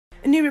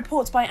new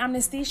report by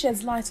Amnesty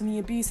sheds light on the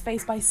abuse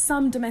faced by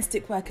some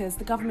domestic workers.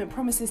 The government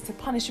promises to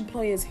punish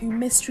employers who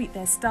mistreat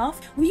their staff.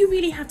 Will you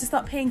really have to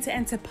start paying to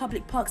enter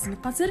public parks in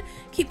Qatar?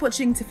 Keep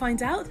watching to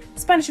find out.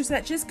 Spanish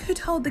researchers could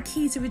hold the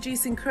key to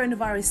reducing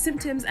coronavirus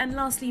symptoms. And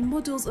lastly,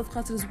 models of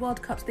Qatar's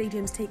World Cup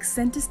stadiums take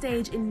centre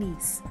stage in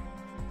Nice.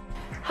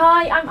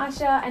 Hi, I'm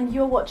Asha and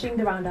you're watching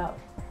The Roundup.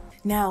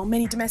 Now,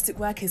 many domestic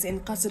workers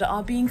in Qatar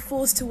are being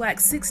forced to work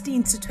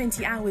 16 to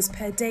 20 hours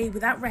per day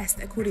without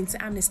rest, according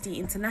to Amnesty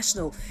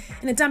International.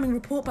 In a damning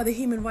report by the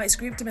human rights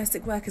group,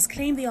 domestic workers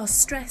claim they are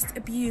stressed,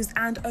 abused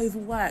and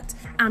overworked.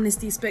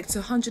 Amnesty spoke to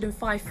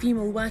 105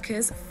 female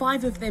workers.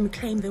 5 of them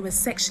claim they were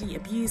sexually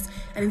abused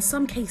and in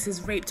some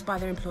cases raped by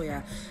their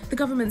employer. The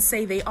government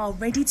say they are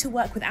ready to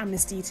work with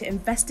Amnesty to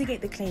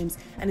investigate the claims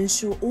and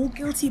ensure all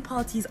guilty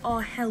parties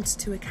are held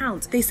to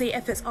account. They say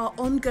efforts are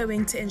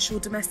ongoing to ensure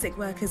domestic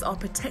workers are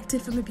protected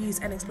from abuse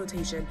and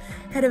exploitation.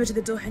 Head over to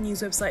the Doha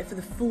News website for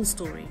the full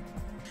story.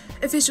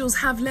 Officials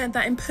have learned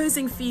that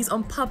imposing fees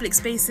on public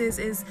spaces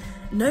is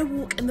no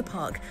walk in the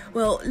park.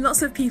 Well,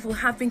 lots of people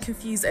have been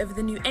confused over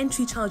the new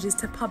entry charges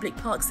to public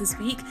parks this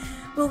week.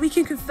 Well, we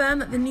can confirm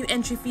that the new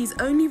entry fees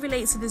only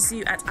relate to the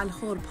zoo at Al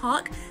Khor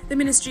Park. The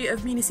Ministry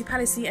of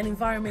Municipality and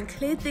Environment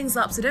cleared things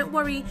up, so don't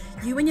worry,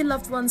 you and your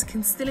loved ones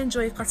can still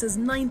enjoy Qatar's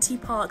 90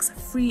 parks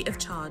free of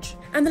charge.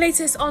 And the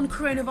latest on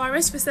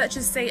coronavirus,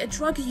 researchers say a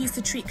drug used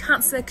to treat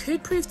cancer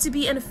could prove to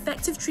be an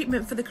effective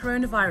treatment for the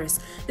coronavirus.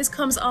 This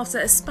comes after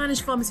a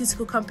Spanish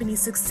pharmaceutical company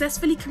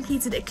successfully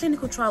completed a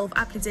clinical trial of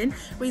Apledin,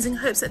 raising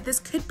hopes that this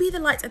could be the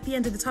light at the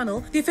end of the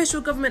tunnel. The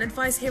official government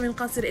advice here in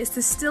Qatar is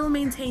to still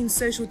maintain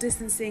social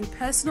distancing,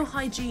 personal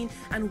hygiene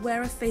and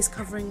wear a face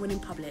covering when in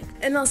public.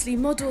 And lastly,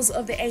 models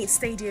of the 8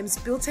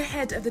 stadiums built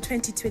ahead of the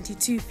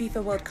 2022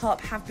 FIFA World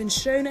Cup have been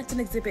shown at an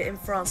exhibit in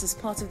France as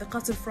part of the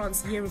Qatar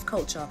France Year of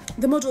Culture.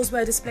 The models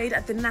were displayed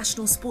at the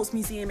National Sports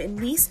Museum in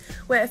Nice,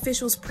 where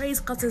officials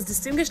praised Qatar's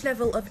distinguished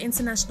level of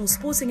international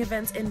sporting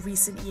events in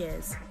recent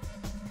years.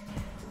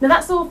 Now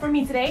that's all from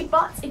me today,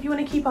 but if you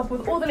want to keep up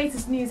with all the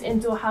latest news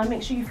in Doha,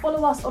 make sure you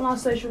follow us on our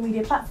social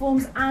media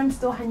platforms and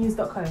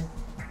dohanews.co.